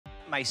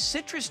my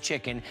citrus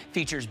chicken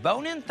features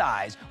bone-in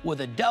thighs with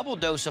a double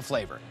dose of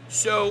flavor.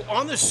 So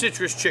on the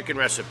citrus chicken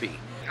recipe,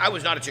 I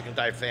was not a chicken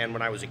thigh fan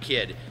when I was a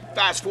kid.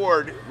 Fast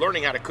forward,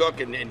 learning how to cook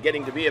and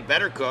getting to be a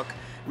better cook,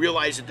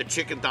 realize that the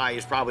chicken thigh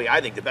is probably,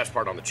 I think, the best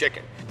part on the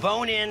chicken.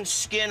 Bone-in,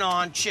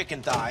 skin-on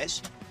chicken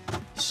thighs,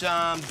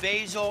 some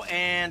basil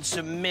and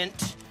some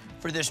mint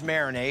for this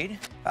marinade.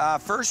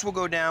 First, we'll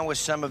go down with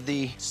some of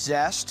the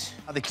zest.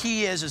 The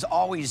key is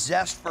always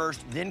zest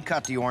first, then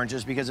cut the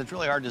oranges, because it's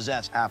really hard to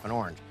zest half an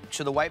orange.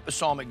 So the white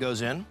balsamic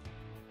goes in.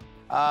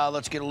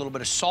 Let's get a little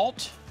bit of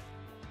salt,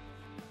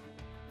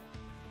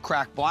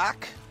 cracked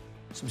black,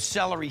 some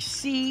celery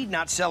seed,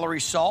 not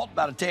celery salt,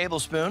 about a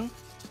tablespoon.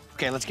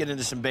 Okay, let's get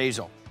into some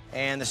basil.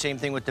 And the same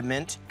thing with the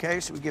mint. Okay,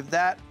 so we give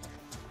that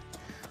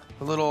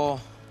a little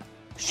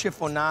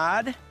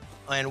chiffonade.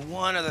 And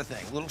one other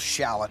thing, a little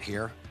shallot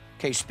here.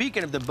 Okay,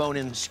 speaking of the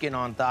bone-in,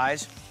 skin-on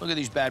thighs, look at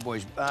these bad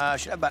boys.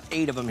 Should have about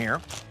 8 of them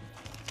here.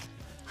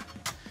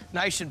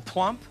 Nice and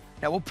plump.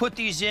 Now, we'll put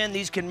these in.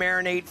 These can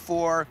marinate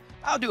for,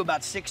 I'll do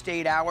about 6 to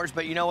 8 hours,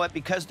 but you know what?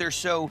 Because they're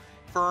so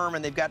firm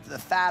and they've got the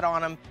fat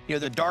on them, you know,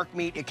 the dark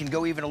meat, it can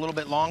go even a little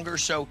bit longer.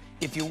 So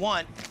if you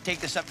want, take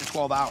this up to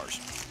 12 hours.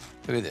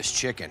 Look at this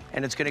chicken.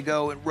 And it's gonna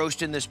go and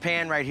roast in this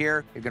pan right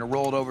here. You're gonna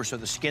roll it over so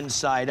the skin's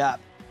side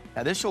up.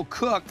 Now, this will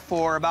cook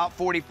for about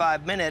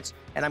 45 minutes,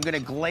 and I'm gonna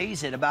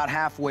glaze it about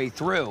halfway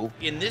through.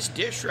 In this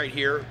dish right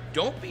here,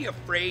 don't be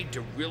afraid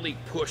to really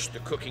push the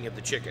cooking of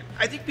the chicken.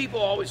 I think people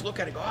always look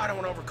at it and go, oh, I don't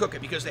want to overcook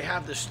it, because they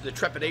have the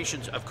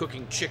trepidations of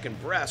cooking chicken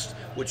breasts,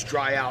 which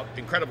dry out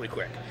incredibly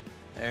quick.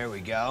 There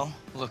we go,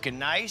 looking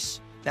nice.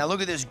 Now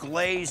look at this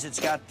glaze. It's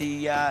got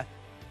the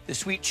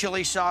sweet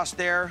chili sauce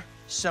there,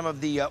 some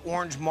of the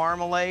orange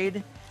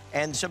marmalade,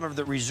 and some of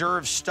the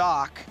reserve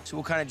stock. So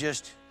we'll kind of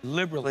just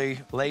liberally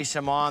lay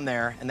some on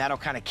there, and that'll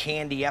kind of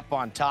candy up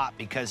on top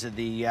because of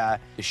the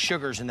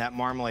sugars in that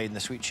marmalade and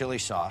the sweet chili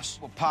sauce.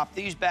 We'll pop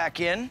these back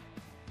in,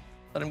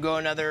 let them go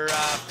another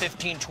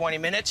 15, 20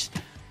 minutes.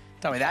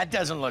 Tell me, that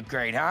doesn't look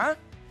great, huh?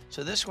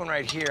 So this one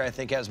right here, I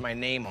think, has my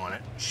name on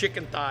it.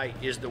 Chicken thigh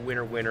is the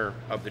winner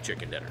of the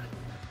chicken dinner.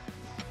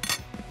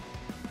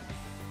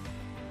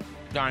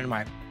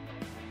 Dynamite.